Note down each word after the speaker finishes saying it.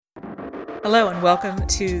Hello and welcome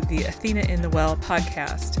to the Athena in the Well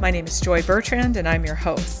podcast. My name is Joy Bertrand and I'm your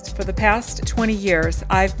host. For the past 20 years,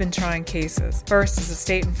 I've been trying cases, first as a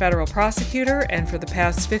state and federal prosecutor, and for the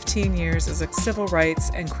past 15 years as a civil rights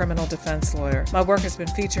and criminal defense lawyer. My work has been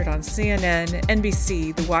featured on CNN,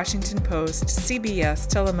 NBC, The Washington Post, CBS,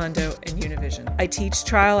 Telemundo, and Univision. I teach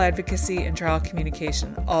trial advocacy and trial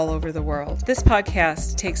communication all over the world. This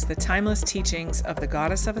podcast takes the timeless teachings of the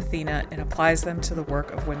goddess of Athena and applies them to the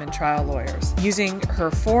work of women trial lawyers. Using her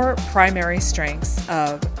four primary strengths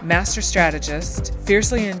of master strategist,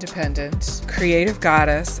 fiercely independent, creative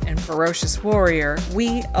goddess, and ferocious warrior,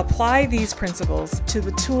 we apply these principles to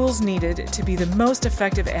the tools needed to be the most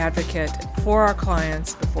effective advocate for our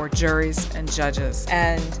clients before juries and judges,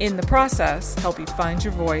 and in the process, help you find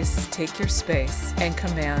your voice, take your space, and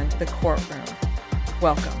command the courtroom.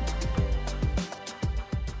 Welcome.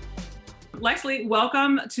 Lexley,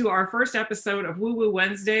 welcome to our first episode of Woo Woo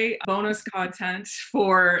Wednesday, bonus content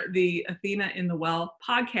for the Athena in the Well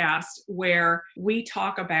podcast, where we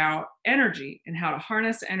talk about energy and how to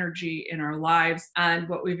harness energy in our lives. And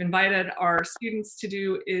what we've invited our students to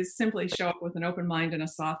do is simply show up with an open mind and a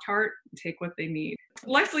soft heart and take what they need.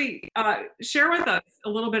 Lexley, share with us a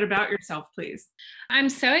little bit about yourself, please. I'm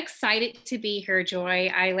so excited to be here,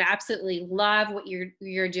 Joy. I absolutely love what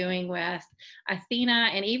you're doing with Athena,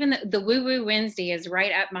 and even the Woo Woo Wednesday is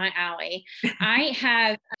right up my alley.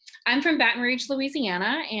 I'm from Baton Rouge,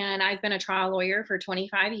 Louisiana, and I've been a trial lawyer for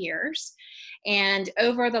 25 years. And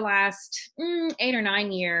over the last 8 or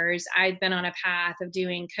 9 years, I've been on a path of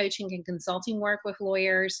doing coaching and consulting work with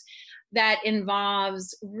lawyers that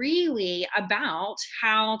involves really about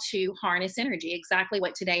how to harness energy, exactly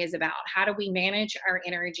what today is about. How do we manage our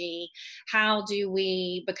energy? How do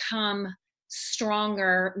we become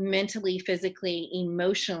stronger mentally, physically,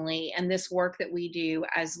 emotionally? And this work that we do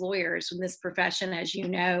as lawyers in this profession, as you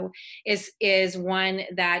know, is one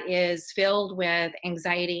that is filled with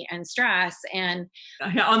anxiety and stress. And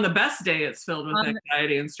on the best day, it's filled with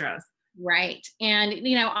anxiety and stress. Right. And,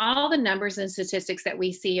 all the numbers and statistics that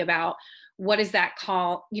we see about what does that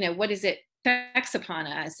call, what does it affects upon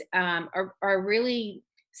us are really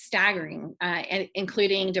staggering, and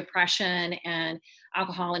including depression and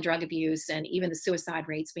alcohol and drug abuse, and even the suicide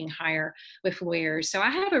rates being higher with lawyers. So I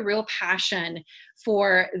have a real passion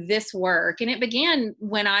for this work. And it began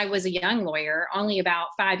when I was a young lawyer, only about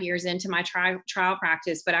 5 years into my trial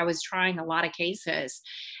practice, but I was trying a lot of cases.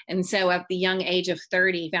 And so at the young age of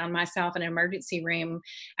 30, found myself in an emergency room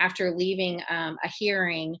after leaving a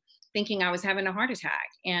hearing, thinking I was having a heart attack.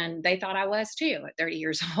 And they thought I was too at 30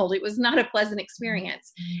 years old. It was not a pleasant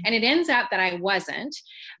experience. And it ends up that I wasn't,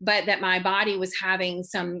 but that my body was having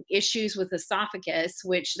some issues with esophagus,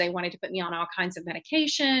 which they wanted to put me on all kinds of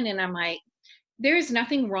medication. And I'm like, there's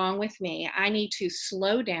nothing wrong with me. I need to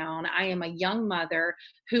slow down. I am a young mother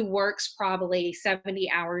who works probably 70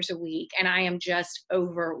 hours a week, and I am just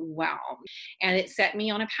overwhelmed. And it set me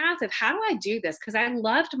on a path of how do I do this? Because I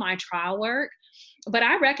loved my trial work. But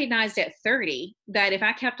I recognized at 30 that if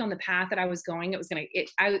I kept on the path that I was going, it was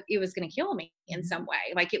going to kill me in some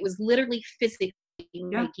way. Like it was literally physically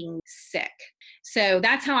making sick. So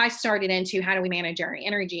that's how I started into how do we manage our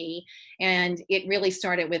energy. And it really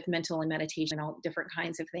started with mental and meditation and all different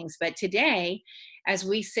kinds of things. But today, as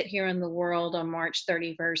we sit here in the world on March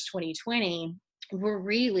 31st, 2020, we're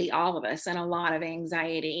really, all of us, in a lot of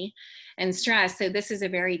anxiety and stress. So this is a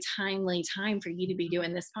very timely time for you to be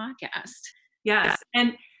doing this podcast. Yes.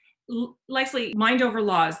 And Lexley, Mind Over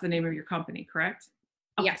Law is the name of your company, correct?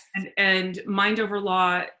 Okay. Yes. And Mind Over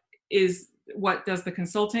Law is what does the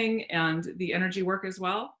consulting and the energy work as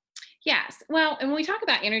well? Yes. Well, and when we talk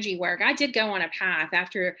about energy work, I did go on a path.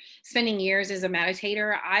 After spending years as a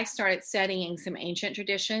meditator, I started studying some ancient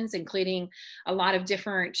traditions, including a lot of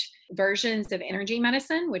different versions of energy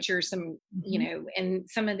medicine, which are some, in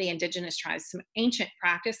some of the indigenous tribes, some ancient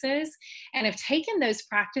practices, and have taken those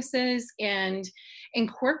practices and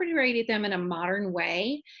incorporated them in a modern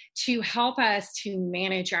way to help us to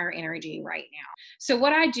manage our energy right now. So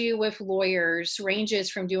what I do with lawyers ranges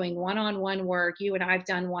from doing one-on-one work. You and I've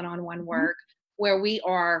done one-on-one work where we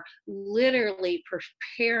are literally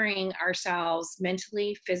preparing ourselves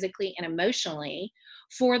mentally, physically, and emotionally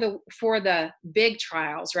for the big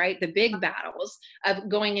trials, right? The big battles of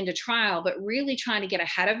going into trial, but really trying to get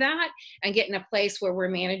ahead of that and get in a place where we're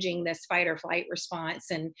managing this fight or flight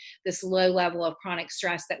response and this low level of chronic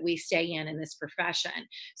stress that we stay in this profession.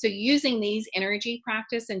 So using these energy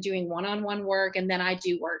practice and doing one-on-one work, and then I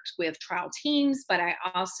do work with trial teams, but I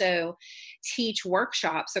also teach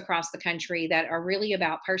workshops across the country that are really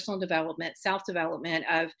about personal development, self-development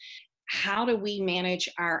of how do we manage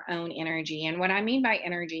our own energy? And what I mean by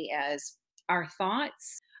energy is our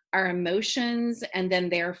thoughts, our emotions, and then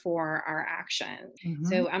therefore our actions. Mhm.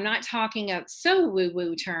 So I'm not talking of so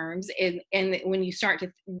woo-woo terms, and when you start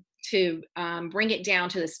to bring it down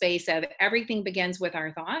to the space of everything begins with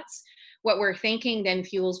our thoughts. What we're thinking then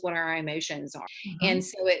fuels what our emotions are. Mhm. And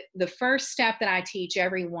so the first step that I teach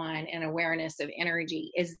everyone in awareness of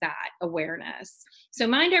energy is that awareness. So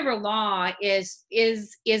Mind Over Law is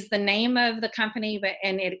the name of the company, but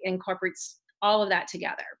and it incorporates all of that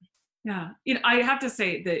together. Yeah. I have to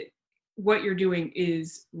say that what you're doing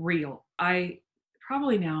is real. I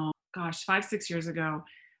probably now, gosh, 5, 6 years ago,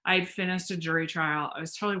 I'd finished a jury trial. I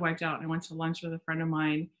was totally wiped out and I went to lunch with a friend of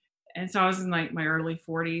mine. And so I was in like my early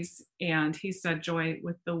 40s. And he said, Joy,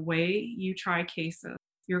 with the way you try cases,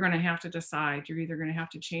 you're going to have to decide. You're either going to have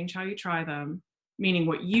to change how you try them, meaning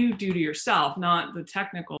what you do to yourself, not the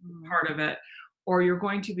technical Mhm. part of it, or you're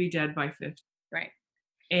going to be dead by 50. Right.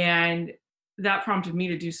 And that prompted me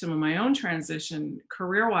to do some of my own transition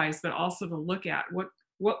career-wise, but also to look at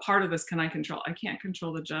what part of this can I control. I can't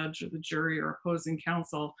control the judge or the jury or opposing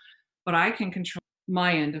counsel, but I can control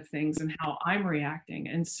my end of things and how I'm reacting.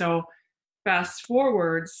 And so fast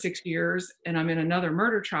forward 6 years and I'm in another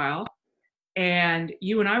murder trial, and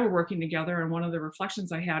you and I were working together, and one of the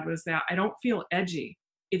reflections I had was that I don't feel edgy.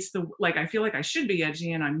 It's the like I feel like I should be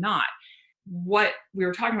edgy and I'm not. What we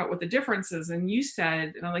were talking about, what the difference is, and you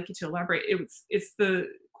said, and I'd like you to elaborate, it's the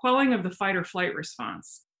quelling of the fight or flight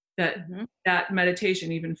response that Mhm. that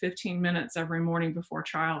meditation, even 15 minutes every morning before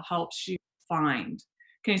trial, helps you find.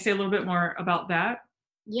 Can you say a little bit more about that?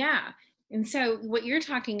 Yeah. And so what you're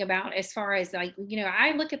talking about as far as like,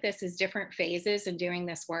 I look at this as different phases of doing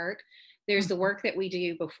this work. There's the Mhm. work that we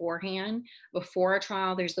do beforehand, before a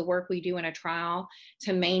trial. There's the work we do in a trial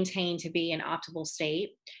to maintain to be in optimal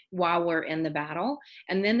state while we're in the battle.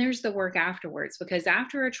 And then there's the work afterwards, because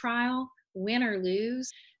after a trial, win or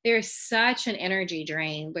lose, there's such an energy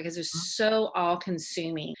drain because it's so all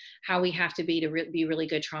consuming how we have to be to be really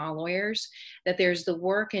good trial lawyers, that there's the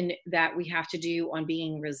work and that we have to do on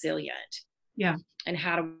being resilient, Yeah. and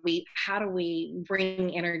how do we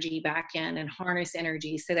bring energy back in and harness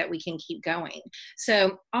energy so that we can keep going.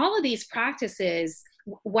 So all of these practices,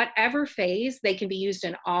 whatever phase, they can be used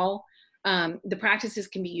in all. The practices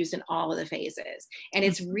can be used in all of the phases, and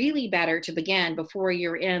it's really better to begin before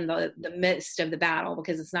you're in the midst of the battle,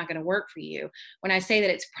 because it's not going to work for you. When I say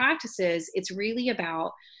that it's practices, it's really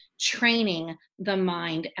about training the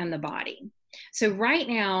mind and the body. So, right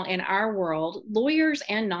now in our world, lawyers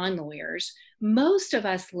and non lawyers, most of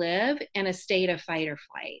us live in a state of fight or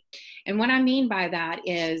flight. And what I mean by that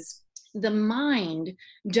is the mind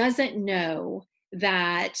doesn't know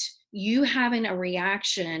that you having a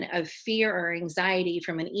reaction of fear or anxiety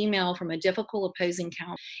from an email from a difficult opposing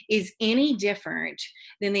counsel is any different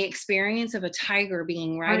than the experience of a tiger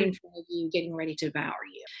being right in Right. front of you, getting ready to devour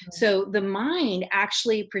you. So the mind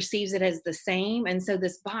actually perceives it as the same. And so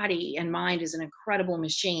this body and mind is an incredible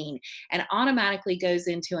machine and automatically goes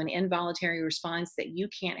into an involuntary response that you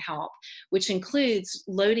can't help, which includes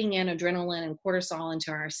loading in adrenaline and cortisol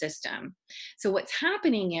into our system. So what's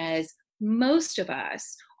happening is most of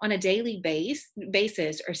us on a daily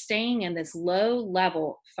basis are staying in this low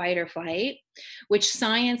level fight or flight, which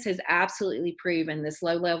science has absolutely proven this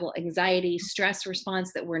low level anxiety, stress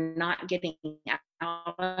response that we're not getting out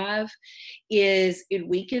of it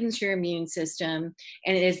weakens your immune system,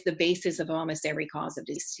 and it is the basis of almost every cause of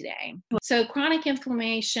disease today. So chronic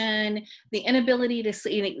inflammation, the inability to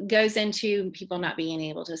sleep, it goes into people not being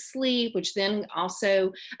able to sleep, which then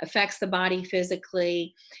also affects the body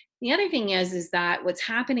physically. The other thing is that what's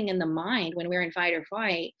happening in the mind when we're in fight or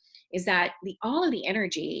flight is that all of the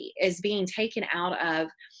energy is being taken out of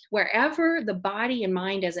wherever the body and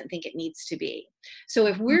mind doesn't think it needs to be. So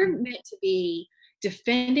if we're Mhm. meant to be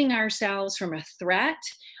defending ourselves from a threat,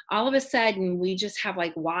 all of a sudden we just have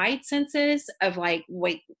like wide senses of like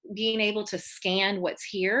being able to scan what's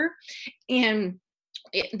here. And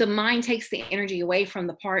the mind takes the energy away from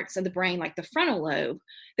the parts of the brain like the frontal lobe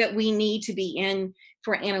that we need to be in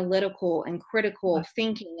for analytical and critical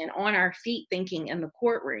thinking and on our feet thinking in the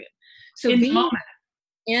courtroom. So In the being moment.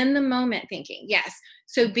 in the moment thinking, yes.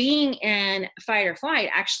 So being in fight or flight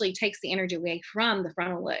actually takes the energy away from the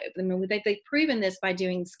frontal lobe. I mean, they've proven this by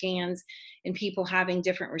doing scans and people having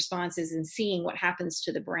different responses and seeing what happens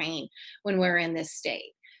to the brain when we're in this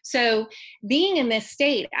state. So being in this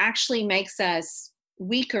state actually makes us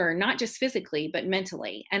weaker, not just physically, but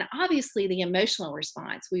mentally. And obviously the emotional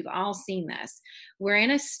response, we've all seen this. We're in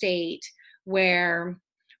a state where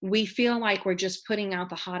we feel like we're just putting out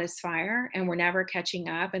the hottest fire and we're never catching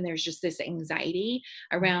up. And there's just this anxiety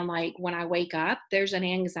around, like, when I wake up, there's an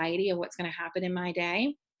anxiety of what's going to happen in my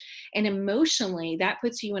day. And emotionally, that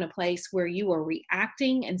puts you in a place where you are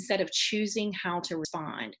reacting instead of choosing how to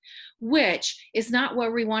respond, which is not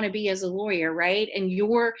where we want to be as a lawyer, right? And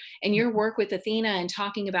your work with Athena and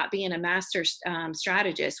talking about being a master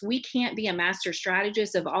strategist, we can't be a master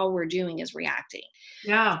strategist if all we're doing is reacting.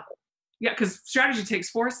 Yeah. Yeah, because strategy takes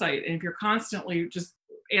foresight. And if you're constantly just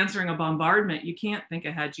answering a bombardment, you can't think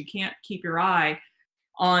ahead. You can't keep your eye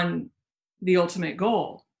on the ultimate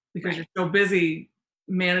goal because Right. you're so busy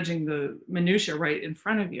managing the minutia right in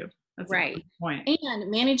front of you. That's a Right. good point.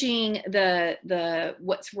 And managing the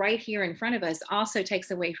what's right here in front of us also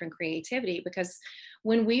takes away from creativity, because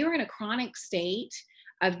when we are in a chronic state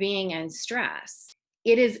of being in stress,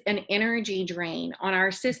 it is an energy drain on our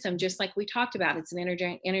system, just like we talked about. It's an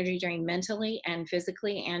energy drain mentally and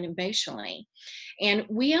physically and emotionally. And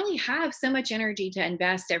we only have so much energy to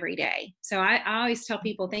invest every day. So I always tell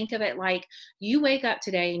people, think of it like you wake up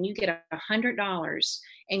today and you get $100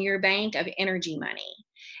 in your bank of energy money.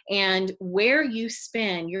 And where you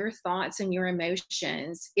spend your thoughts and your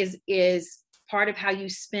emotions is part of how you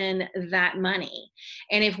spend that money.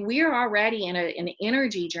 And if we're already in an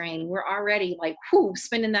energy drain, we're already like, whoo,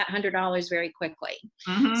 spending that $100 very quickly.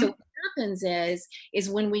 So Mm-hmm. what happens is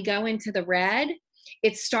when we go into the red,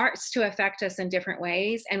 it starts to affect us in different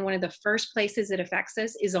ways. And one of the first places it affects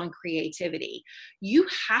us is on creativity. You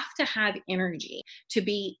have to have energy to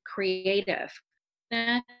be creative.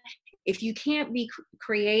 If you can't be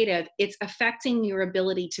creative, it's affecting your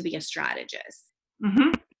ability to be a strategist.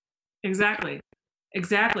 Mm-hmm. Exactly.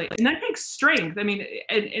 Exactly. And that takes strength. I mean,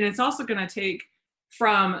 and it's also going to take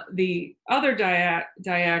from the other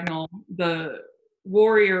diagonal, the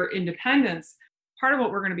warrior independence. Part of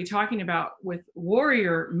what we're going to be talking about with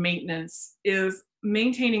warrior maintenance is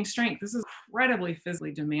maintaining strength. This is incredibly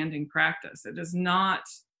physically demanding practice. It is not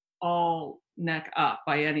all neck up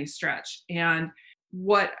by any stretch. And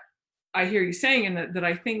what I hear you saying, and that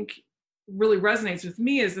I think really resonates with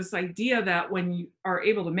me, is this idea that when you are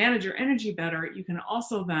able to manage your energy better, you can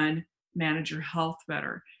also then manage your health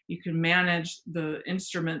better. You can manage the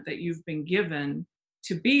instrument that you've been given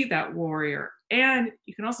to be that warrior. And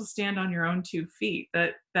you can also stand on your own 2 feet.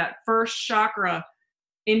 That first chakra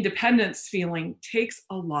independence feeling takes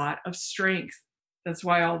a lot of strength. That's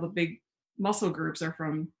why all the big muscle groups are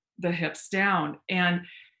from the hips down. And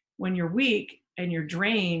when you're weak and you're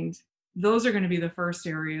drained, those are going to be the first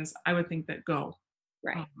areas I would think that go,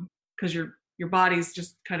 Right. because your body's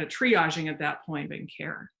just kind of triaging at that point in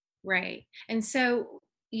care. Right. And so,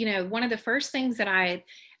 one of the first things that I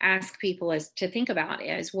ask people is to think about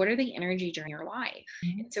is, what are the energy during your life?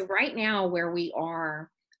 Mhm. And so right now, where we are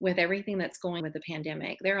with everything that's going with the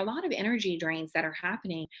pandemic, there are a lot of energy drains that are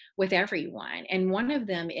happening with everyone. And one of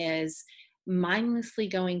them is mindlessly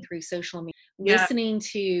going through social media, Yeah. listening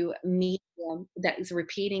to media that is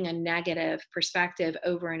repeating a negative perspective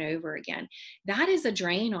over and over again. That is a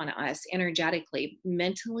drain on us energetically,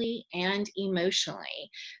 mentally, and emotionally.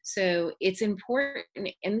 So it's important.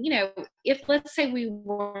 And, if let's say we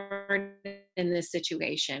weren't in this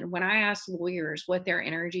situation, when I ask lawyers what their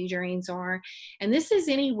energy drains are, and this is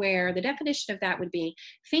anywhere, the definition of that would be,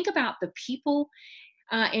 think about the people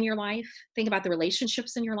in your life, think about the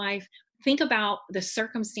relationships in your life, think about the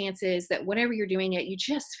circumstances that whatever you're doing it, you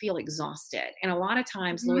just feel exhausted. And a lot of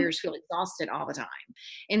times Mhm. lawyers feel exhausted all the time.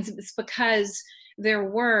 And it's because their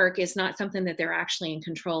work is not something that they're actually in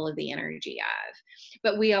control of the energy of.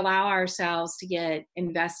 But we allow ourselves to get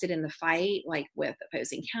invested in the fight, like with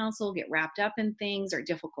opposing counsel, get wrapped up in things or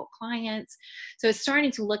difficult clients. So it's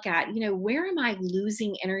starting to look at, where am I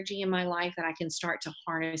losing energy in my life that I can start to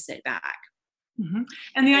harness it back? Mhm.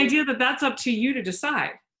 And the And idea that that's up to you to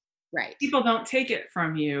decide. right, People don't take it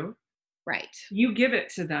from you. right. You give it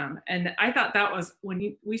to them. And I thought that was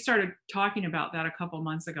when we started talking about that a couple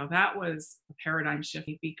months ago, that was a paradigm shift,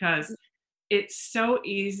 because it's so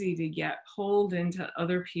easy to get pulled into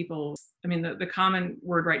other people's, I mean, the common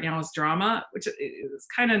word right now is drama, which is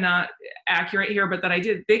kind of not accurate here, but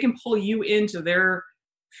they can pull you into their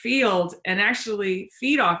field and actually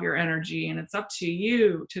feed off your energy. And it's up to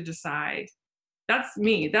you to decide. That's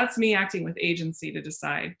me acting with agency to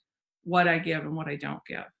decide what I give and what I don't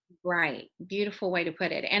give. Right. Beautiful way to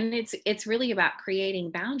put it. And it's really about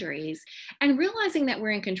creating boundaries and realizing that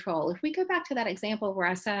we're in control. If we go back to that example where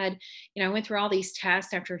I said, I went through all these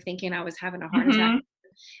tests after thinking I was having a heart attack, Mhm.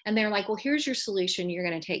 and they're like, well, here's your solution. You're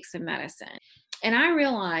going to take some medicine. And I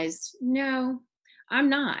realized, no, I'm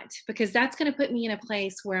not, because that's going to put me in a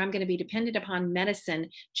place where I'm going to be dependent upon medicine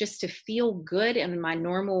just to feel good in my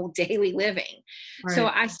normal daily living. So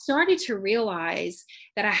Right. I started to realize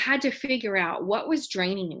that I had to figure out what was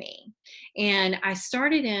draining me. And I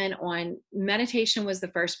started in on meditation was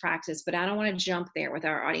the first practice, but I don't want to jump there with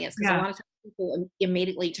our audience because a Yeah. lot of times people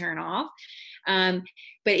immediately turn off. Um,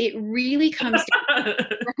 but it really comes down,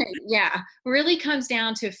 yeah, really comes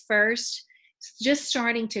down to first just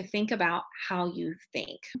starting to think about how you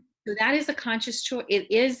think. So that is a conscious choice.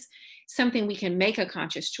 It is something we can make a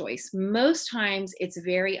conscious choice. Most times it's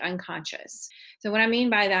very unconscious. So what I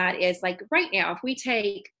mean by that is, like, right now, if we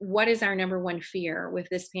take what is our number one fear with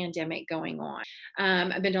this pandemic going on,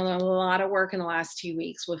 I've been doing a lot of work in the last 2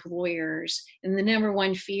 weeks with lawyers, and the number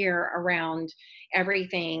one fear around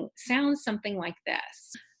everything sounds something like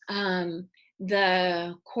this. Um,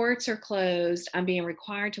 the courts are closed. I'm being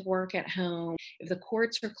required to work at home. If the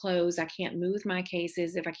courts are closed, I can't move my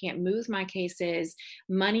cases. If I can't move my cases,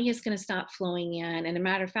 money is going to stop flowing in. And a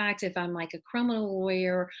matter of fact, if I'm like a criminal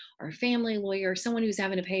lawyer or a family lawyer, someone who's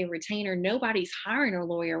having to pay a retainer, nobody's hiring a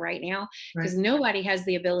lawyer right now because Right. nobody has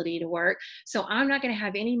the ability to work. So I'm not going to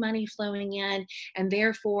have any money flowing in. And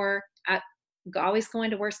therefore, I always go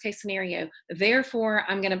into worst case scenario. Therefore,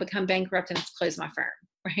 I'm going to become bankrupt and have to close my firm.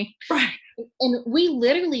 Right. Right. And we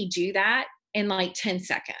literally do that in like 10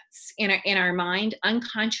 seconds in our mind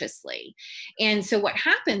unconsciously. And so what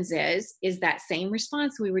happens is that same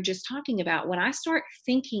response we were just talking about. When I start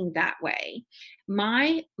thinking that way,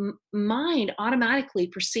 my mind automatically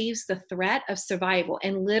perceives the threat of survival.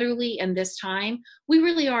 And literally in this time, we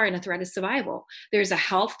really are in a threat of survival. There's a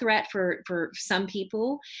health threat for some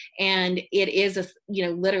people. And it is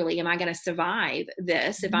literally, am I going to survive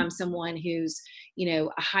this if Mhm. I'm someone who's, a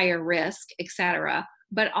higher risk, et cetera.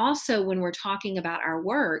 But also when we're talking about our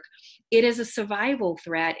work, it is a survival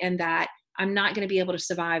threat, and that I'm not going to be able to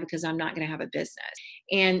survive because I'm not going to have a business.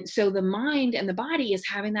 And so the mind and the body is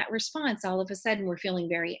having that response. All of a sudden, we're feeling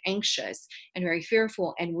very anxious and very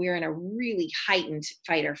fearful, and we're in a really heightened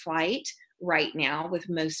fight or flight right now with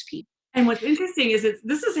most people. And what's interesting is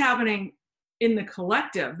this is happening in the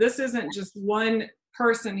collective. This isn't just one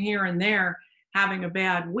person here and there having a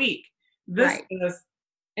bad week. This Right. is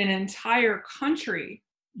an entire country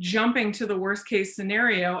jumping to the worst case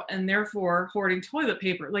scenario and therefore hoarding toilet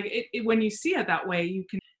paper. Like when you see it that way,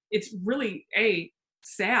 it's really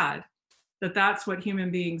sad that that's what human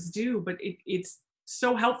beings do, but it's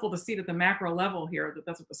so helpful to see it at the macro level here, that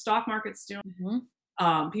that's what the stock market's doing.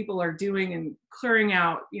 People are doing and clearing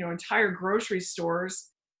out, entire grocery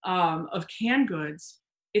stores of canned goods.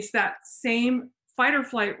 It's that same fight or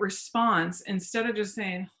flight response, instead of just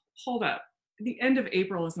saying, hold up, the end of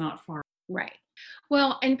April is not far. Right.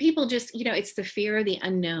 Well, and people just, it's the fear of the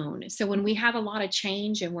unknown. So when we have a lot of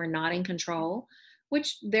change and we're not in control,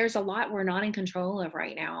 which there's a lot we're not in control of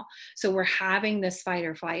right now. So we're having this fight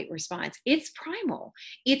or flight response. It's primal.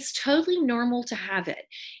 It's totally normal to have it.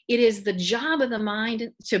 It is the job of the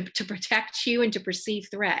mind to protect you and to perceive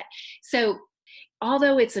threat. So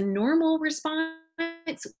although it's a normal response,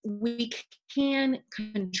 we can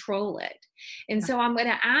control it. And so I'm going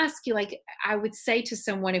to ask you, like I would say to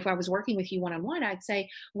someone, if I was working with you one-on-one, I'd say,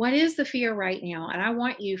 what is the fear right now? And I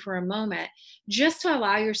want you for a moment just to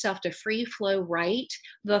allow yourself to free flow write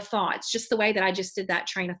the thoughts, just the way that I just did that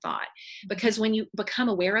train of thought. Because when you become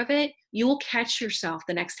aware of it, you will catch yourself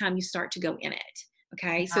the next time you start to go in it.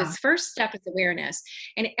 Okay. So its first step is awareness.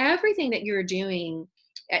 And everything that you're doing,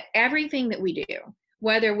 everything that we do,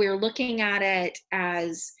 whether we're looking at it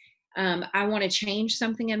as I want to change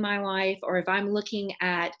something in my life, or if I'm looking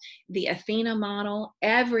at the Athena model,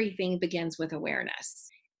 everything begins with awareness.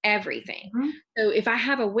 Everything. Mhm. So if I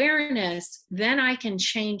have awareness, then I can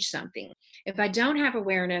change something. If I don't have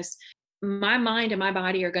awareness, my mind and my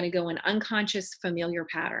body are going to go in unconscious familiar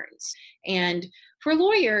patterns. And for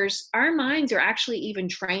lawyers, our minds are actually even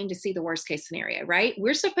trained to see the worst case scenario, right?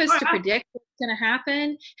 We're supposed to predict what's going to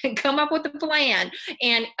happen and come up with a plan.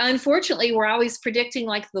 And unfortunately, we're always predicting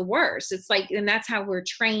like the worst. It's like, and that's how we're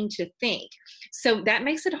trained to think. So that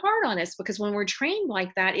makes it hard on us, because when we're trained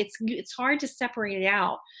like that, it's hard to separate it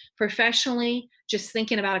out professionally, just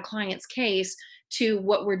thinking about a client's case, to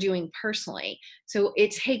what we're doing personally. So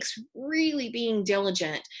it takes really being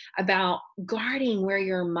diligent about guarding where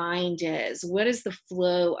your mind is. What is the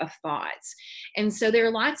flow of thoughts? And so there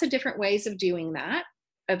are lots of different ways of doing that,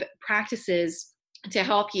 of practices to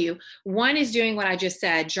help you. One is doing what I just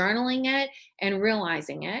said, journaling it and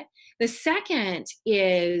realizing it. The second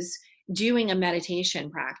is doing a meditation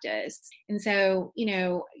practice. And so,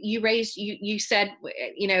 you said,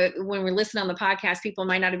 when we're listening on the podcast, people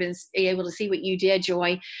might not have been able to see what you did,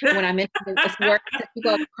 Joy. When I mentioned this work,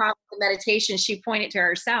 people have problems with meditation, she pointed to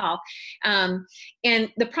herself. And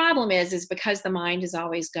the problem is because the mind is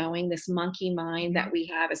always going, this monkey mind that we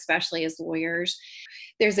have, especially as lawyers,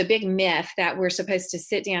 there's a big myth that we're supposed to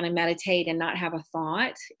sit down and meditate and not have a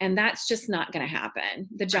thought. And that's just not going to happen.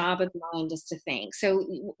 The job of the mind is to think. So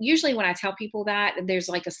usually when I tell people that, there's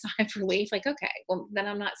like a sigh of relief, like, okay, well, then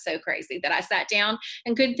I'm not so crazy that I sat down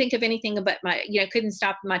and couldn't think of anything but couldn't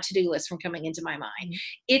stop my to-do list from coming into my mind.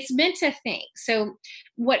 It's meant to think. So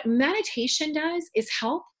what meditation does is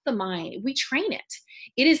help the mind. We train it.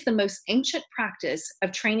 It is the most ancient practice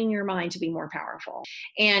of training your mind to be more powerful.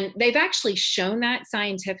 And they've actually shown that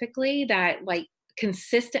scientifically, that like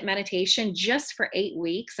consistent meditation just for 8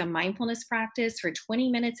 weeks, a mindfulness practice for 20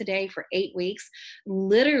 minutes a day for 8 weeks,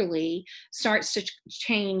 literally starts to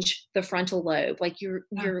change the frontal lobe. Like you're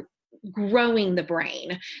growing the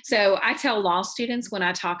brain. So I tell law students when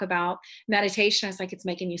I talk about meditation, I was like, it's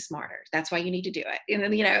making you smarter. That's why you need to do it. And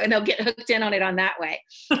then, and they'll get hooked in on it on that way.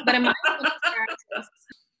 But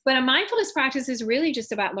a mindfulness practice is really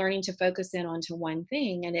just about learning to focus in onto one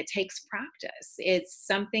thing. And it takes practice. It's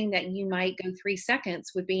something that you might go 3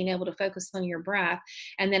 seconds with being able to focus on your breath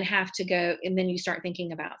and then have to go, and then you start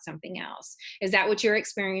thinking about something else. Is that what your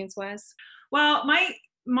experience was? Well,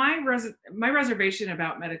 my reservation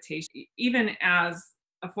about meditation, even as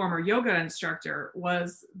a former yoga instructor,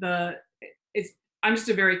 was I'm just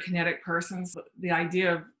a very kinetic person. So the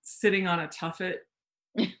idea of sitting on a tuffet,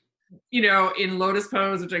 in lotus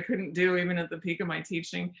pose, which I couldn't do even at the peak of my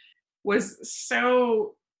teaching, was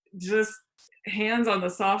so just hands on the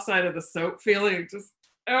soft side of the soap feeling. Just,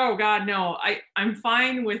 oh God, no, I'm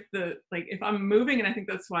fine with if I'm moving, and I think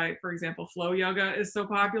that's why, for example, flow yoga is so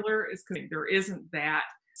popular, is because there isn't that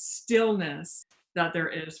stillness that there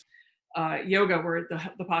is yoga where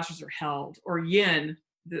the postures are held, or yin,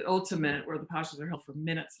 the ultimate, where the postures are held for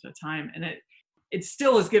minutes at a time. And it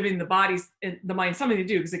still is giving the body and the mind something to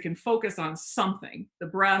do, because it can focus on something, the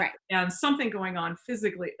breath, right, and something going on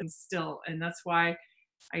physically and still. And that's why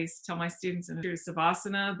I used to tell my students in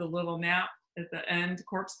Savasana, the little nap at the end,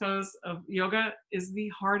 corpse pose of yoga, is the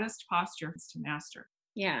hardest posture to master.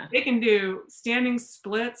 Yeah. They can do standing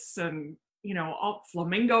splits and, all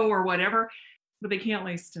flamingo or whatever, but they can't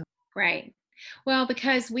lay still. Right. Well,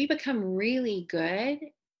 because we become really good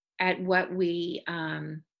at what we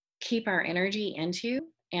keep our energy into.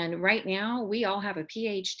 And right now we all have a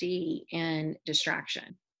PhD in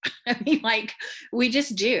distraction. I mean, we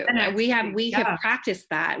just do. We have practiced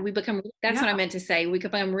that. That's what I meant to say. We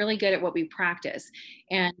become really good at what we practice,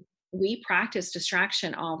 and we practice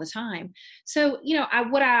distraction all the time. So,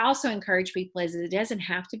 what I also encourage people is, it doesn't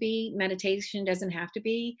have to be meditation, doesn't have to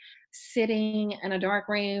be sitting in a dark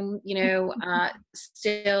room,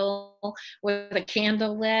 still with a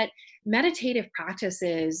candle lit. Meditative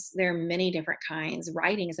practices, there are many different kinds.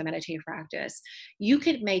 Writing is a meditative practice. You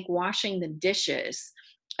could make washing the dishes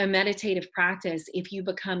a meditative practice if you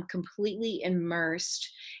become completely immersed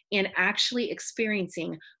in actually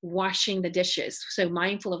experiencing washing the dishes. So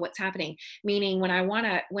mindful of what's happening, meaning when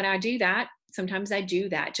I do that, sometimes I do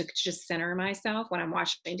that to just center myself when I'm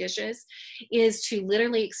washing dishes, is to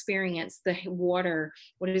literally experience the water.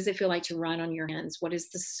 What does it feel like to run on your hands? What is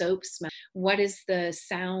the soap smell? What is the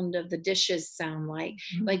sound of the dishes sound like?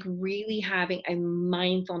 Mm-hmm. Like really having a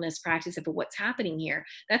mindfulness practice of what's happening here.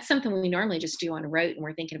 That's something we normally just do on rote, and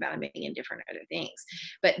we're thinking about a million different other things.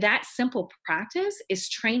 But that simple practice is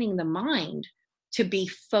training the mind to be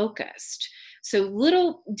focused. So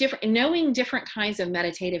knowing different kinds of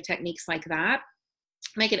meditative techniques like that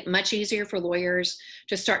make it much easier for lawyers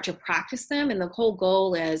to start to practice them. And the whole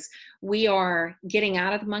goal is we are getting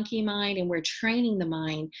out of the monkey mind, and we're training the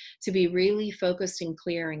mind to be really focused and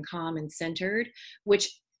clear and calm and centered,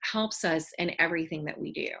 which helps us in everything that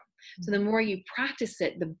we do. So the more you practice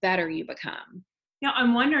it, the better you become. Yeah,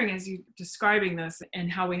 I'm wondering, as you're describing this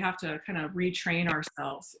and how we have to kind of retrain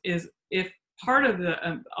ourselves, is if part of the,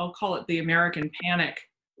 I'll call it the American panic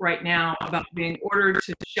right now about being ordered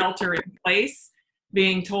to shelter in place,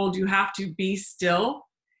 being told you have to be still,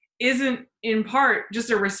 isn't in part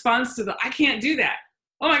just a response to I can't do that.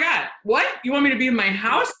 Oh my God, what? You want me to be in my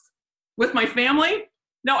house with my family?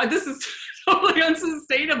 No, this is totally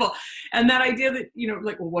unsustainable. And that idea that,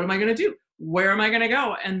 well, what am I going to do? Where am I going to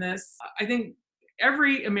go? And this, I think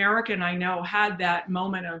every American I know had that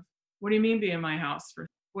moment of, what do you mean be in my house?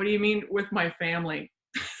 What do you mean with my family?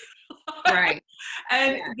 Right.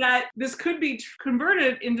 And that this could be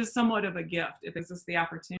converted into somewhat of a gift if it's just the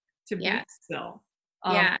opportunity to be still.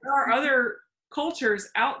 Yeah. There are other cultures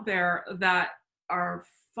out there that are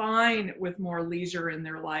fine with more leisure in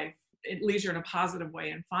their life, leisure in a positive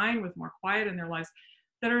way, and fine with more quiet in their lives,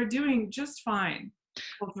 that are doing just fine.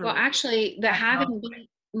 Well, actually,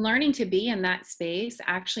 learning to be in that space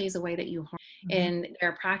actually is a way that you harm. Mhm. And there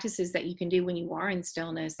are practices that you can do when you are in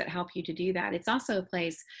stillness that help you to do that. It's also a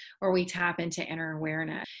place where we tap into inner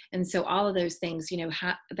awareness. And so all of those things,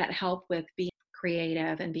 that help with being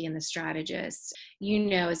creative and being the strategist,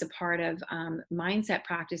 as a part of mindset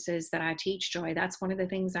practices that I teach, Joy. That's one of the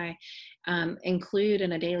things I include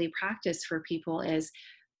in a daily practice for people is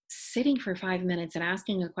sitting for 5 minutes and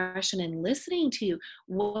asking a question and listening to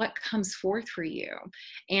what comes forth for you.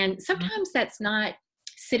 And sometimes that's not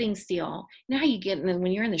sitting still. You know how you get when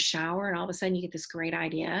you're in the shower and all of a sudden you get this great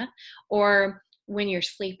idea, or when you're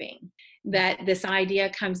sleeping, that this idea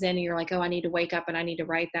comes in and you're like, oh, I need to wake up and I need to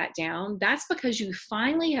write that down. That's because you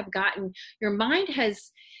finally have your mind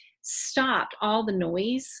has stopped all the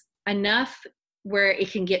noise enough where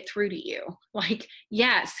it can get through to you. Like,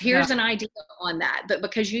 yes, here's an idea on that, but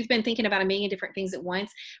because you've been thinking about a million different things at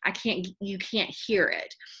once, you can't hear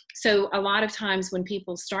it. So a lot of times when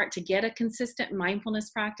people start to get a consistent mindfulness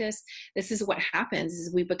practice, this is what happens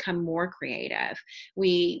is we become more creative.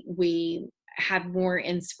 We have more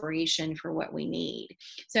inspiration for what we need.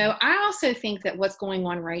 So I also think that what's going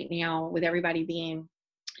on right now with everybody being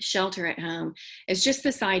shelter at home is just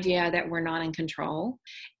this idea that we're not in control.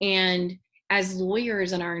 And as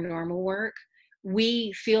lawyers in our normal work,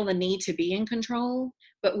 we feel the need to be in control,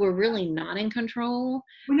 but we're really not in control.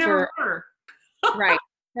 We never were. Right.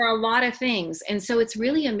 For a lot of things. And so it's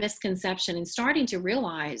really a misconception, and starting to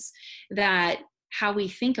realize that how we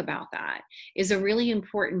think about that is a really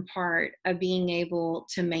important part of being able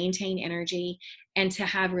to maintain energy and to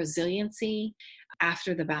have resiliency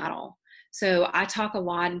after the battle. So I talk a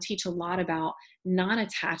lot and teach a lot about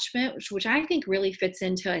non-attachment, which I think really fits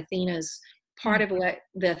into Athena's part of what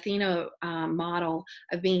the Athena model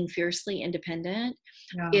of being fiercely independent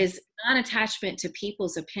is non-attachment to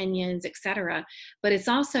people's opinions, etc. But it's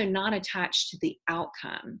also not attached to the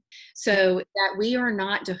outcome. So that we are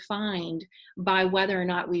not defined by whether or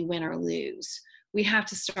not we win or lose. We have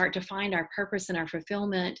to start to find our purpose and our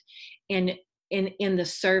fulfillment in the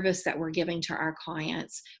service that we're giving to our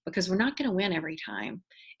clients, because we're not going to win every time.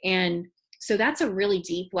 And so that's a really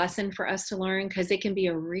deep lesson for us to learn, because it can be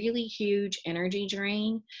a really huge energy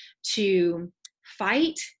drain to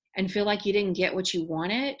fight and feel like you didn't get what you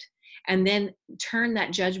wanted, and then turn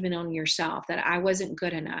that judgment on yourself that I wasn't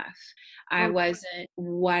good enough. I wasn't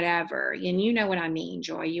whatever. And you know what I mean,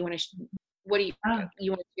 Joy. You want to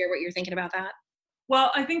share what you're thinking about that?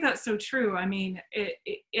 Well, I think that's so true. I mean,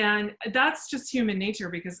 and that's just human nature,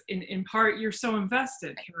 because in part, you're so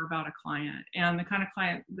invested here about a client, and the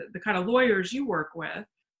kind of lawyers you work with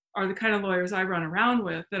are the kind of lawyers I run around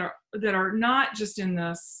with that are not just in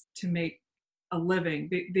this to make a living.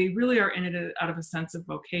 They really are in it out of a sense of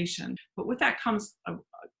vocation. But with that comes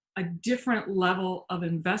a different level of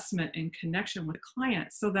investment and connection with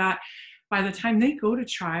clients, so that by the time they go to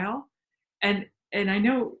trial, and I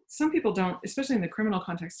know some people don't, especially in the criminal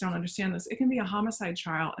context, don't understand this. It can be a homicide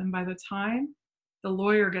trial. And by the time the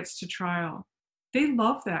lawyer gets to trial, they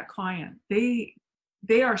love that client. They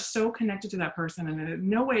are so connected to that person, and it in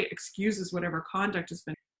no way excuses whatever conduct has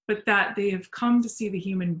been, but that they have come to see the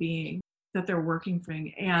human being that they're working for.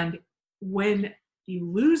 And when you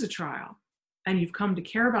lose a trial and you've come to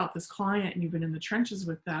care about this client and you've been in the trenches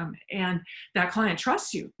with them, and that client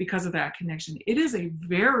trusts you because of that connection, it is a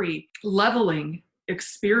very leveling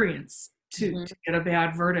experience to get a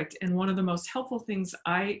bad verdict. And one of the most helpful things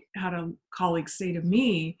I had a colleague say to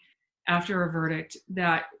me after a verdict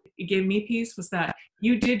that it gave me peace was that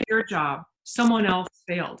you did your job. Someone else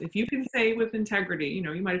failed. If you can say with integrity,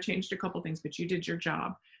 you might have changed a couple things, but you did your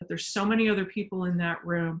job. But there's so many other people in that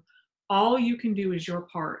room. All you can do is your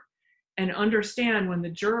part. And understand when the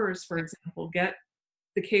jurors, for example, get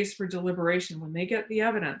the case for deliberation, when they get the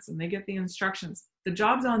evidence and they get the instructions, the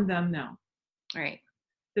job's on them now. Right.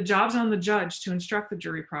 The job's on the judge to instruct the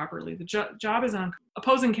jury properly. The job is on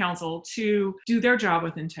opposing counsel to do their job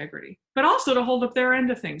with integrity, but also to hold up their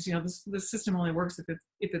end of things. The system only works if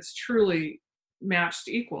it's truly matched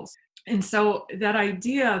equals. And so that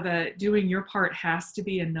idea that doing your part has to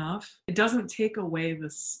be enough, it doesn't take away the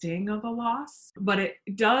sting of a loss, but it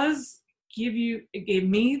gave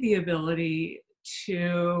me the ability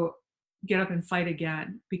to get up and fight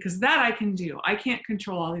again, because that I can do. I can't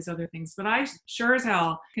control all these other things, but I sure as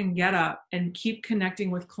hell can get up and keep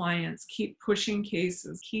connecting with clients, keep pushing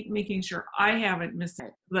cases, keep making sure I haven't missed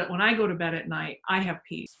it, that when I go to bed at night, I have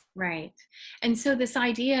peace. Right. And so this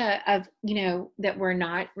idea of, that we're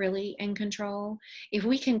not really in control, if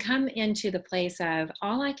we can come into the place of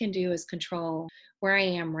all I can do is control where I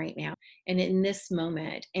am right now and in this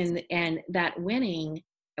moment, and that winning,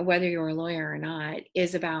 whether you're a lawyer or not,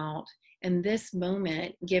 is about in this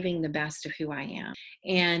moment giving the best of who I am.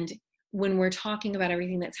 And when we're talking about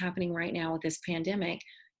everything that's happening right now with this pandemic,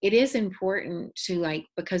 it is important to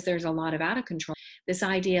because there's a lot of out of control, this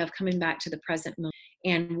idea of coming back to the present moment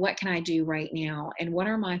and what can I do right now? And what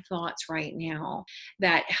are my thoughts right now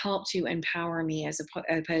that help to empower me as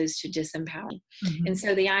opposed to disempower me? Mm-hmm. And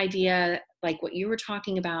so the idea, like what you were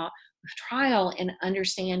talking about with trial, and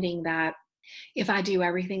understanding that if I do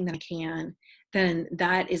everything that I can, then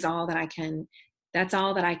that is all that I can, that's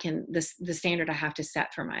all that I can, the standard I have to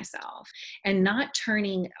set for myself, and not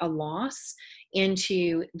turning a loss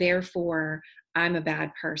into, therefore, I'm a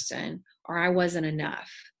bad person or I wasn't enough.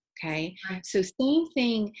 Okay. Right. So same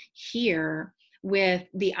thing here with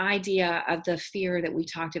the idea of the fear that we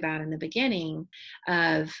talked about in the beginning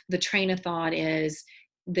of the train of thought is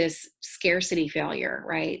this scarcity failure,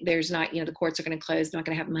 right? There's not, the courts are going to close, not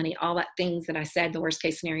going to have money, all that things that I said, the worst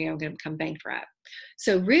case scenario, I'm going to become bankrupt.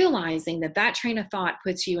 So realizing that train of thought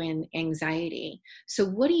puts you in anxiety. So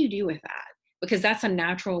what do you do with that? Because that's a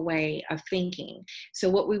natural way of thinking. So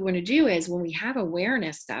what we want to do is when we have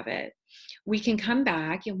awareness of it, we can come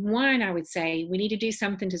back. And one, I would say we need to do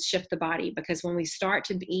something to shift the body, because when we start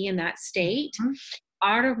to be in that state, Mm-hmm.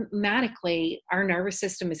 automatically our nervous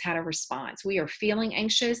system has had a response. We are feeling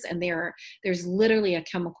anxious, and there's literally a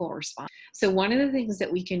chemical response. So one of the things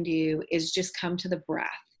that we can do is just come to the breath,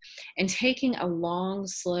 and taking a long,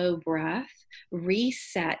 slow breath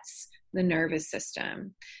resets the nervous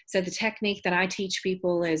system. So the technique that I teach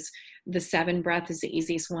people is the 7 breath is the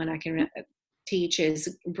easiest one I can teach,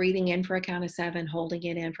 is breathing in for a count of 7, holding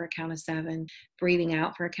it in for a count of 7, breathing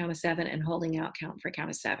out for a count of 7, and holding out count for a count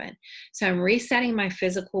of 7. So I'm resetting my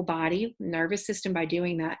physical body, nervous system by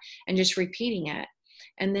doing that and just repeating it.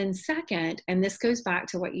 And then second, and this goes back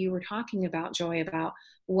to what you were talking about, Joy, about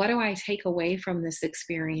what do I take away from this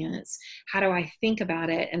experience? How do I think about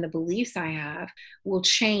it? And the beliefs I have will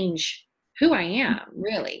change who I am,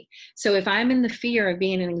 really. So if I'm in the fear of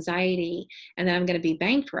being in anxiety and that I'm going to be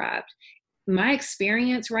bankrupt, my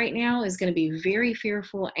experience right now is going to be very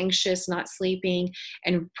fearful, anxious, not sleeping,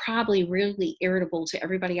 and probably really irritable to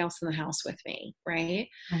everybody else in the house with me, right?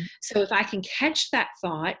 Right. So if I can catch that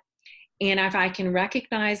thought, and if I can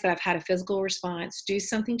recognize that I've had a physical response, do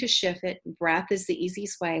something to shift it. Breath is the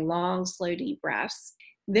easiest way, long, slow, deep breaths.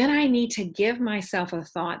 Then I need to give myself a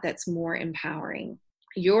thought that's more empowering.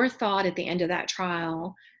 Your thought at the end of that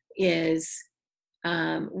trial is,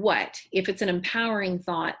 what? If it's an empowering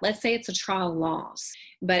thought, let's say it's a trial loss,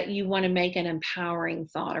 but you want to make an empowering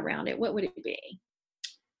thought around it, what would it be?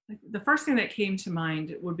 The first thing that came to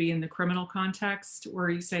mind would be in the criminal context,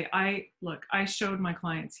 where you say, I showed my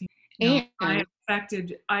clients,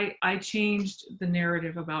 I changed the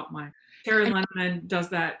narrative about Terry Lenneman does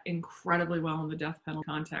that incredibly well in the death penalty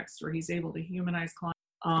context, where he's able to humanize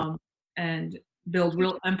clients and build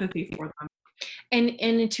real empathy for them. And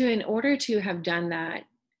in order to have done that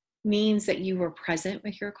means that you were present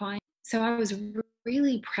with your client. So I was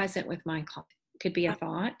really present with my client. Could be a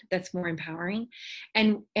thought that's more empowering.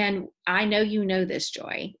 And I know you know this,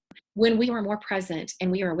 Joy. When we are more present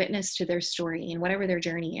and we are a witness to their story and whatever their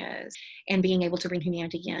journey is, and being able to bring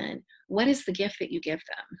humanity in, what is the gift that you give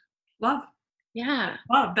them? Love. Yeah.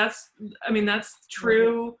 Love. That's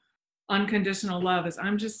true unconditional love, is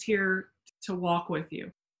I'm just here to walk with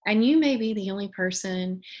you. And you may be the only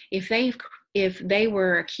person, if they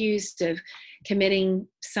were accused of committing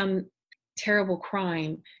some terrible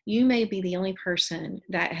crime, you may be the only person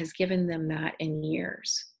that has given them that in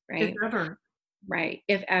years, right? If ever. Right,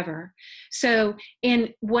 if ever. So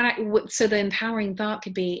so the empowering thought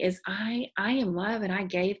could be is I am love, and I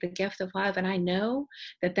gave the gift of love, and I know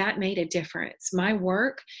that made a difference. My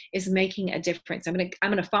work is making a difference. I'm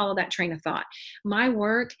gonna follow that train of thought. My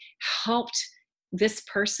work helped this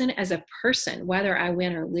person as a person, whether I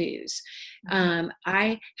win or lose.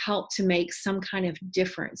 I help to make some kind of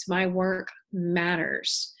difference. My work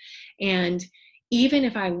matters. And even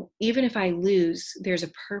if I lose, there's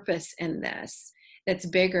a purpose in this that's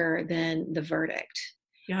bigger than the verdict.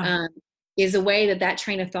 Yeah. is a way that that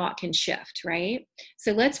train of thought can shift, right?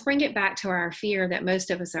 So let's bring it back to our fear that most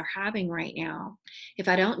of us are having right now. If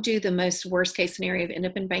I don't do the most worst case scenario of end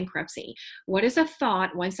up in bankruptcy, what is a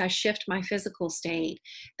thought once I shift my physical state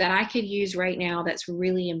that I could use right now that's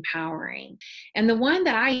really empowering? And the one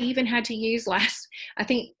that I even had to use I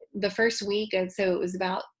think the first week, and so it was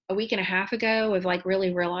about a week and a half ago of like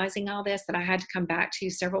really realizing all this, that I had to come back to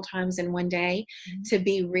several times in one day to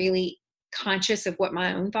be really conscious of what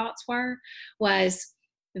my own thoughts were, was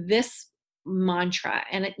this mantra.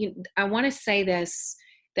 And I want to say this,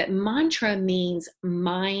 that mantra means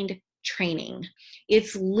mind training.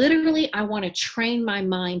 It's literally, I want to train my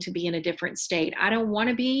mind to be in a different state. I don't want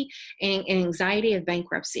to be in anxiety of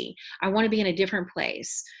bankruptcy. I want to be in a different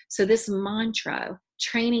place. So this mantra,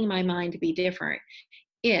 training my mind to be different,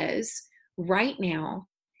 is right now,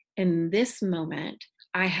 in this moment,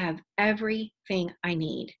 I have everything I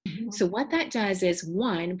need. Mm-hmm. So what that does is,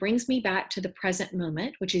 one, brings me back to the present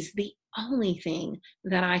moment, which is the only thing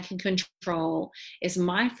that I can control, is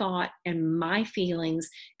my thought and my feelings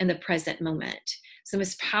in the present moment. It's the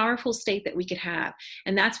most powerful state that we could have.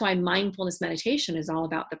 And that's why mindfulness meditation is all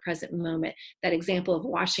about the present moment. That example of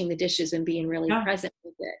washing the dishes and being really present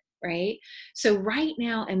with it. Right? So right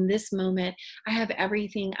now in this moment, I have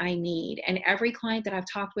everything I need. And every client that I've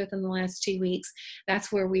talked with in the last 2 weeks,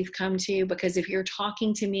 that's where we've come to. Because if you're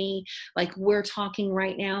talking to me like we're talking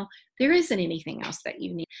right now, there isn't anything else that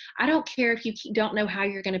you need. I don't care if you don't know how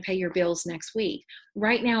you're going to pay your bills next week.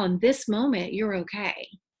 Right now in this moment, you're okay.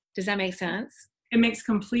 Does that make sense? It makes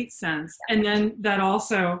complete sense. And then that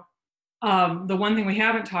also, the one thing we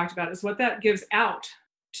haven't talked about is what that gives out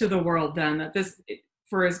to the world then, that this,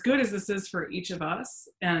 for as good as this is for each of us,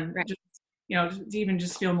 and right. To even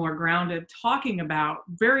just feel more grounded, talking about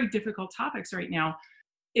very difficult topics right now,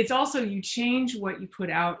 it's also, you change what you put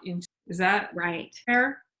out into. Is that right?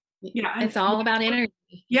 Fair? Yeah. It's all about energy.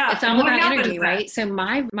 Yeah. It's all about energy, right? So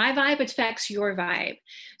my vibe affects your vibe.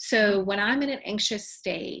 So when I'm in an anxious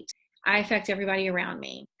state, I affect everybody around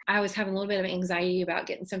me. I was having a little bit of anxiety about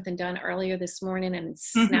getting something done earlier this morning, and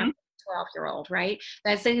snapped 12-year-old, right?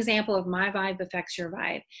 That's an example of my vibe affects your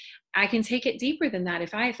vibe. I can take it deeper than that.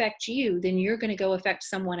 If I affect you, then you're going to go affect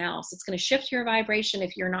someone else. It's going to shift your vibration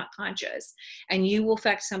if you're not conscious, and you will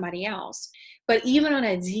affect somebody else. But even on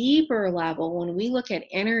a deeper level, when we look at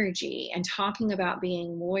energy and talking about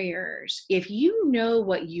being warriors, if you know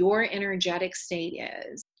what your energetic state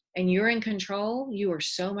is, and you're in control, you are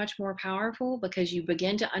so much more powerful, because you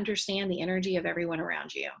begin to understand the energy of everyone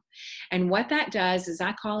around you. And what that does is,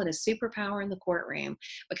 I call it a superpower in the courtroom,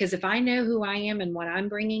 because if I know who I am and what I'm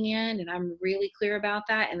bringing in, and I'm really clear about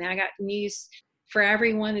that, and I got news for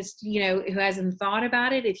everyone that's, who hasn't thought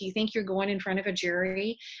about it. If you think you're going in front of a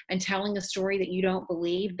jury and telling a story that you don't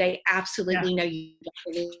believe, they absolutely know you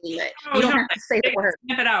don't believe it. You don't have to say the word.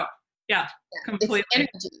 Sniff it out. Yeah, completely. It's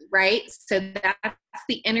energy, right? So that's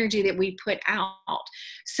the energy that we put out.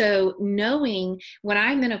 So knowing when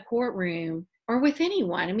I'm in a courtroom or with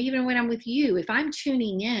anyone, I mean, even when I'm with you, if I'm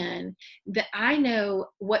tuning in, that I know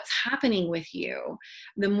what's happening with you,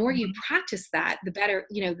 the more you practice that, the better,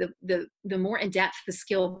 the more in depth the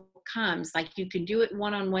skill comes. Like, you can do it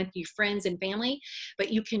one-on-one with your friends and family,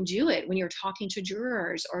 but you can do it when you're talking to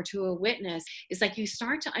jurors or to a witness. It's like you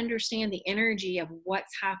start to understand the energy of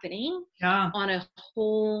what's happening on a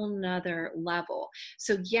whole nother level.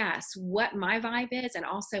 So yes, what my vibe is, and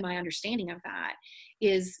also my understanding of that,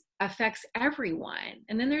 is affects everyone.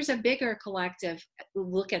 And then there's a bigger collective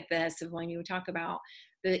look at this of when you talk about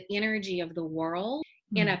the energy of the world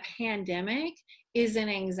in a pandemic is an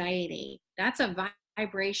anxiety. That's a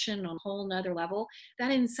vibration on a whole nother level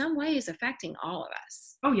that in some way is affecting all of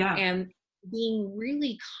us. Oh yeah. And being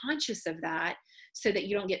really conscious of that so that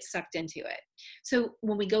you don't get sucked into it. So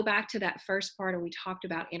when we go back to that first part, and we talked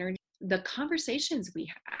about energy, the conversations we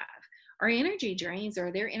have are energy drains,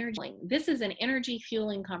 or they're energy. This is an energy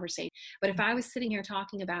fueling conversation. But if I was sitting here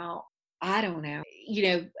talking about, I don't know,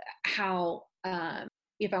 how,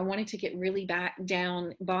 if I wanted to get really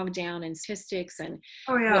bogged down in statistics and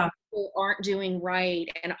what people aren't doing right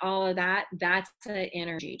and all of that, that's an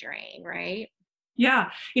energy drain, right?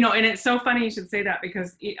 Yeah. And it's so funny you should say that,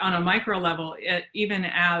 because on a micro level, even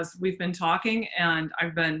as we've been talking and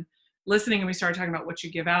I've been listening, and we started talking about what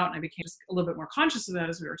you give out, and I became just a little bit more conscious of that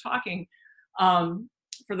as we were talking.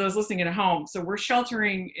 For those listening at home, so we're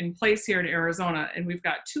sheltering in place here in Arizona, and we've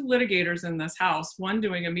got 2 litigators in this house, one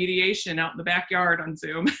doing a mediation out in the backyard on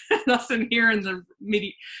Zoom, and us in here in the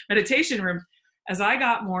meditation room. As I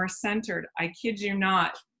got more centered, I kid you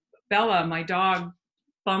not, Bella, my dog,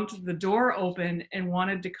 bumped the door open and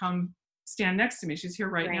wanted to come stand next to me. She's here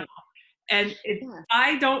right now. And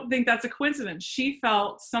I don't think that's a coincidence. She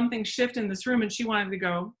felt something shift in this room and she wanted to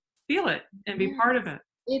go feel it and be part of it.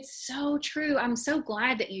 It's so true. I'm so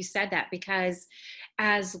glad that you said that, because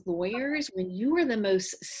as lawyers, when you are the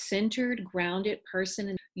most centered, grounded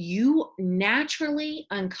person, you naturally,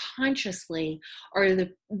 unconsciously are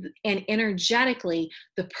and energetically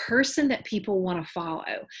the person that people want to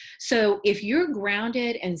follow. So if you're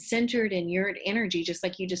grounded and centered in your energy, just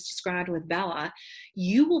like you just described with Bella,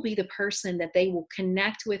 you will be the person that they will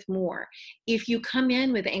connect with more. If you come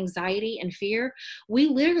in with anxiety and fear, we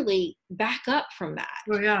literally back up from that.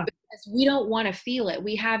 Oh, yeah. Because we don't want to feel it.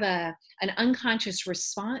 We have an unconscious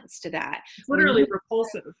response to that. It's literally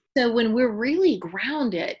repulsive. So when we're really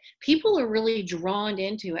grounded, people are really drawn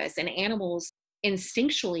into us, and animals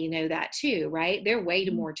instinctually know that too, right? They're way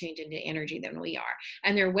more tuned into energy than we are.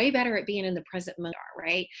 And they're way better at being in the present moment,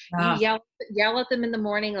 right? Yeah. You yell at them in the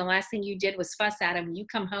morning. The last thing you did was fuss at them. You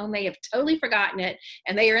come home, they have totally forgotten it.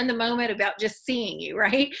 And they are in the moment about just seeing you,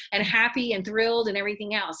 right? And happy and thrilled and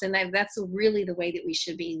everything else. And that's really the way that we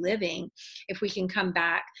should be living, if we can come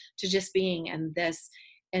back to just being in this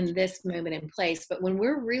moment in place. But when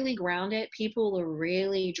we're really grounded, people are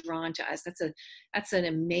really drawn to us. That's an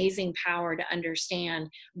amazing power to understand.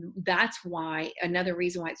 That's why, another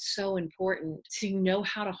reason why it's so important to know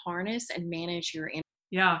how to harness and manage your energy.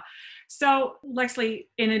 Yeah. So Lexley,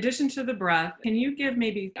 in addition to the breath, can you give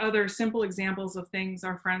maybe other simple examples of things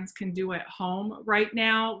our friends can do at home right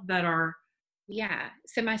now that are... Yeah.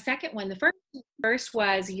 So my second one, the first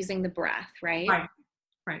was using the breath, right?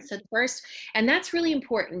 Right. So the first, and that's really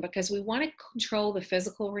important because we want to control the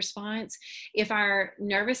physical response. If our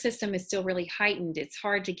nervous system is still really heightened, it's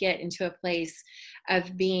hard to get into a place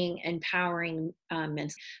of being empowering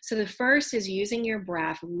mentally. So the first is using your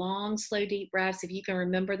breath, long, slow, deep breaths. If you can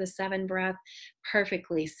remember the 7 breath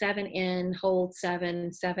perfectly, 7 in, hold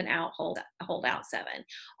 7, 7 out, hold out 7,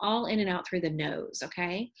 all in and out through the nose.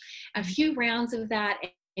 Okay. A few rounds of that,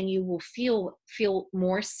 and you will feel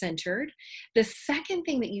more centered. The second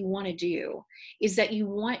thing that you want to do is that you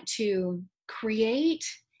want to create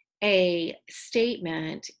a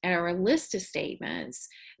statement or a list of statements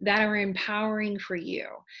that are empowering for you.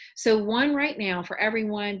 So one right now for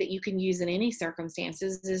everyone that you can use in any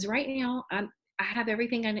circumstances is, right now, I have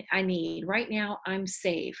everything I need. Right now, I'm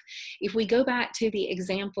safe. If we go back to the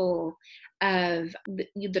example of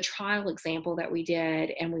the trial example that we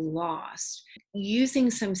did and we lost, using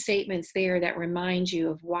some statements there that remind you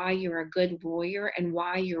of why you're a good lawyer and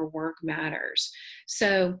why your work matters.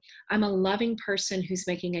 So I'm a loving person who's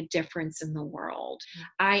making a difference in the world.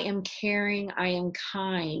 I am caring. I am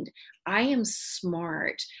kind. I am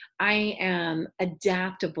smart. I am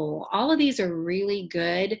adaptable. All of these are really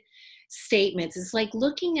good statements. It's like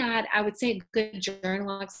looking at, I would say a good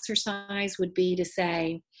journal exercise would be to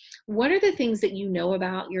say, what are the things that you know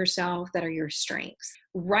about yourself that are your strengths?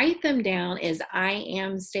 Write them down as I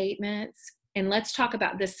am statements. And let's talk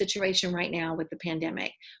about this situation right now with the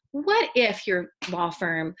pandemic. What if your law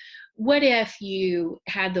firm, what if you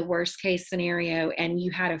had the worst case scenario and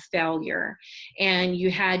you had a failure and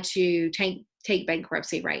you had to take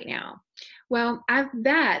bankruptcy right now? Well, I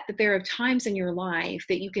bet that there are times in your life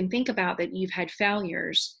that you can think about that you've had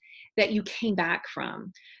failures that you came back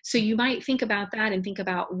from. So you might think about that and think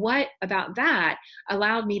about, what about that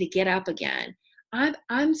allowed me to get up again?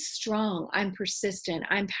 I'm strong. I'm persistent.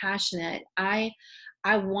 I'm passionate. I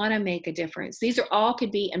want to make a difference. These are all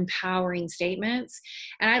could be empowering statements.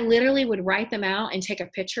 And I literally would write them out and take a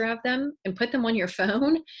picture of them and put them on your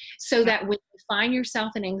phone so that when you find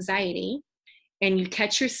yourself in anxiety and you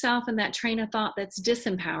catch yourself in that train of thought that's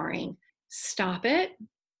disempowering, stop it.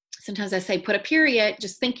 Sometimes I say, put a period,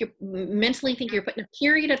 just mentally think you're putting a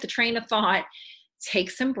period at the train of thought, take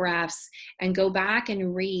some breaths and go back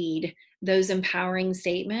and read those empowering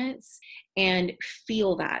statements and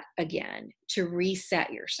feel that again to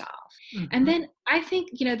reset yourself. Mm-hmm. And then I think,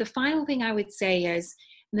 the final thing I would say is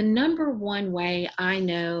the number one way I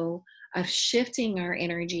know of shifting our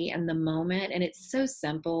energy in the moment. And it's so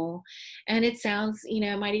simple. And it sounds,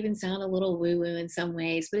 it might even sound a little woo-woo in some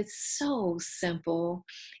ways, but it's so simple.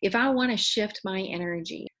 If I want to shift my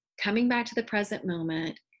energy, coming back to the present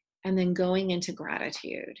moment and then going into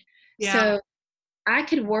gratitude. Yeah. So I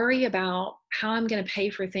could worry about how I'm going to pay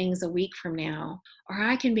for things a week from now, or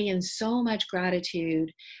I can be in so much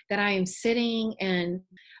gratitude that I am sitting in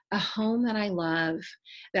a home that I love,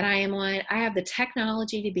 that I have the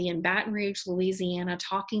technology to be in Baton Rouge, Louisiana,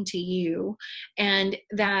 talking to you, and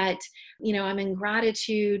that, I'm in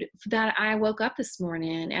gratitude that I woke up this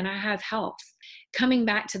morning and I have health, coming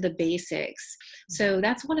back to the basics. So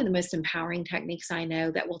that's one of the most empowering techniques I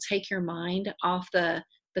know that will take your mind off the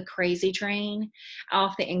the crazy train,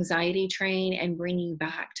 off the anxiety train, and bring you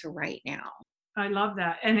back to right now. I love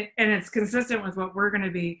that. And it's consistent with what we're going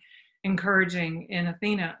to be encouraging in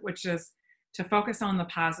Athena, which is to focus on the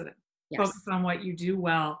positive, focus on what you do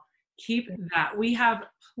well. Keep that. We have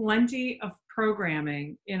plenty of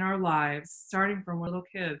programming in our lives, starting from little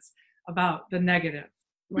kids, about the negative.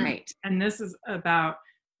 Right. And this is about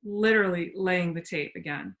literally laying the tape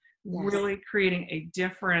again, really creating a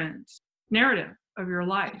different narrative of your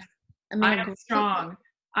life. I am strong.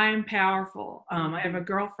 I am powerful. I have a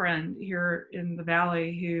girlfriend here in the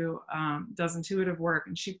Valley who does intuitive work,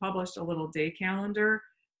 and she published a little day calendar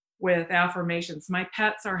with affirmations. My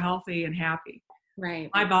pets are healthy and happy. Right.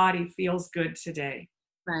 My body feels good today.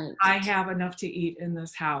 Right. I have enough to eat in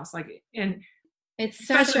this house. And it's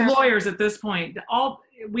especially lawyers at this point,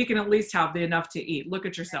 we can at least have the enough to eat. Look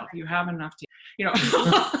at yourself. You have enough to eat,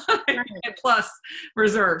 plus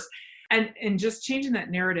reserves. And just changing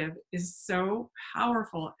that narrative is so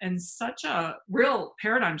powerful and such a real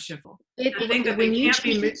paradigm shift. I think that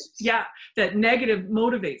that negative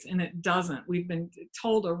motivates, and it doesn't. We've been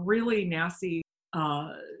told a really nasty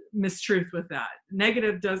mistruth with that.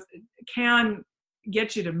 Negative can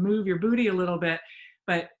get you to move your booty a little bit,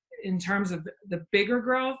 but in terms of the bigger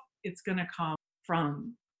growth, it's going to come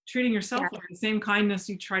from treating yourself with the same kindness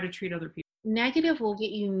you try to treat other people. Negative will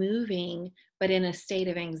get you moving, but in a state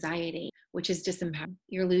of anxiety, which is disempowered.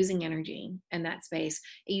 You're losing energy in that space.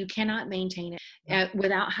 You cannot maintain it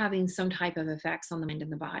without having some type of effects on the mind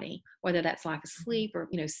and the body, whether that's lack of sleep or,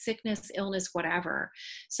 sickness, illness, whatever.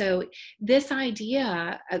 So this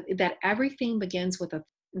idea that everything begins with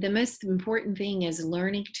the most important thing is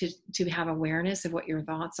learning to have awareness of what your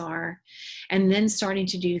thoughts are, and then starting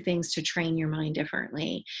to do things to train your mind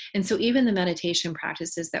differently. And so even the meditation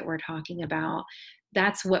practices that we're talking about,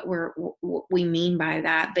 that's what we mean by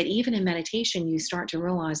that. But even in meditation, you start to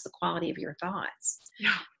realize the quality of your thoughts.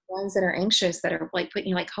 Yeah. Ones that are anxious, that are like putting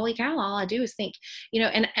you like, holy cow, all I do is think,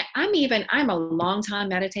 and I'm a long time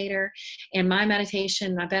meditator, and I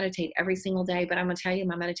meditate every single day, but I'm going to tell you,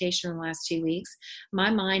 my meditation in the last 2 weeks,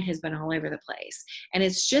 my mind has been all over the place. And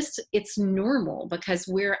it's normal because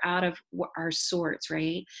we're out of our sorts,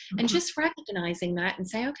 right? Mm-hmm. And just recognizing that and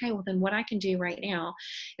say, okay, well then what I can do right now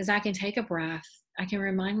is I can take a breath. I can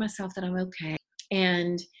remind myself that I'm okay,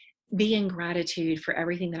 and be in gratitude for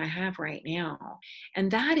everything that I have right now. And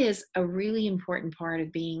that is a really important part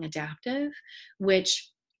of being adaptive, which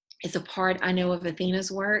is a part I know of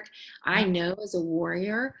Athena's work. I know as a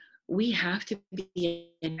warrior, we have to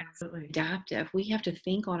be adaptive. We have to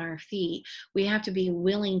think on our feet. We have to be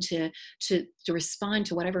willing to respond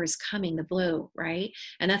to whatever is coming, the blow, right?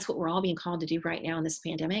 And that's what we're all being called to do right now in this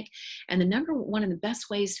pandemic. And one of the best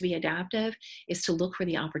ways to be adaptive is to look for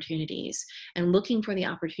the opportunities. And looking for the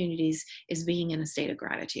opportunities is being in a state of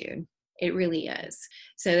gratitude. It really is.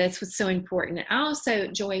 So that's what's so important. And also,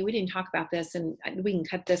 Joy, we didn't talk about this, and we can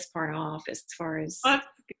cut this part off as far as...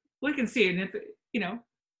 we can see it,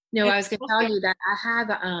 No, I was going to tell you that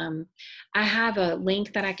I have a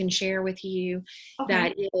link that I can share with you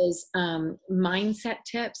that is mindset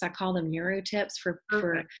tips. I call them neuro tips for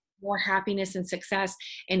more happiness and success.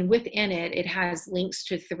 And within it has links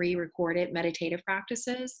to 3 recorded meditative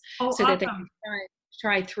practices that they can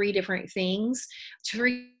try 3 different things,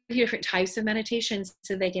 3 different types of meditations,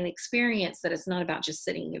 so they can experience that it's not about just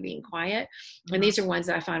sitting and being quiet. Mm-hmm. And these are ones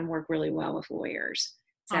that I find work really well with lawyers.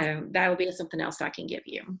 So that will be something else I can give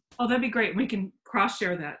you. Oh, that'd be great. We can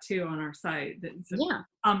cross-share that too on our site.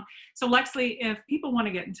 So Lexley, if people want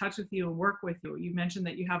to get in touch with you and work with you, you mentioned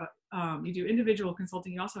that you have you do individual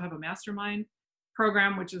consulting. You also have a mastermind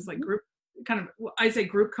program, which is like group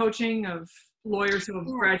coaching of lawyers who have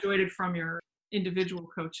graduated from your individual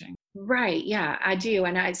coaching. Right. Yeah, I do.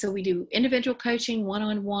 And so we do individual coaching,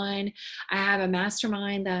 one-on-one. I have a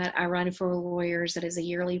mastermind that I run for lawyers that is a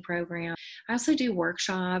yearly program. I also do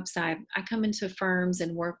workshops. I come into firms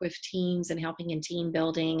and work with teams and helping in team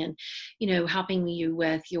building and, helping you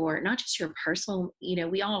with not just your personal,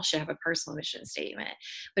 we all should have a personal mission statement,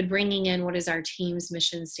 but bringing in what is our team's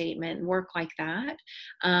mission statement and work like that.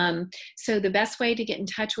 So the best way to get in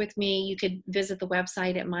touch with me, you could visit the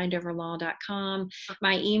website at mindoverlaw.com.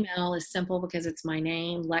 My email is simple because it's my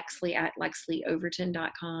name,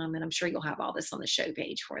 Lexley@LexleyOverton.com. And I'm sure you'll have all this on the show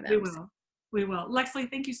page for them. We will. Lexley,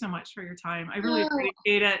 thank you so much for your time. I really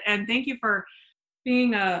appreciate it. And thank you for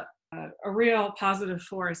being a real positive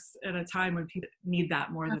force at a time when people need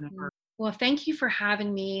that more than ever. Well, thank you for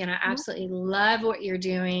having me. And I absolutely love what you're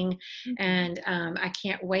doing. And I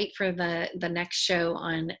can't wait for the next show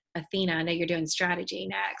on Athena. I know you're doing strategy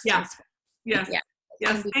next. Yes.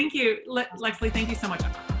 Thank you. Lexley, thank you so much.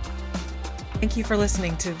 Thank you for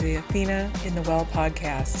listening to the Athena in the Well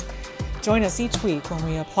podcast. Join us each week when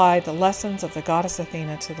we apply the lessons of the goddess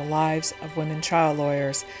Athena to the lives of women trial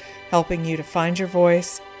lawyers, helping you to find your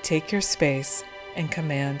voice, take your space, and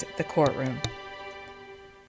command the courtroom.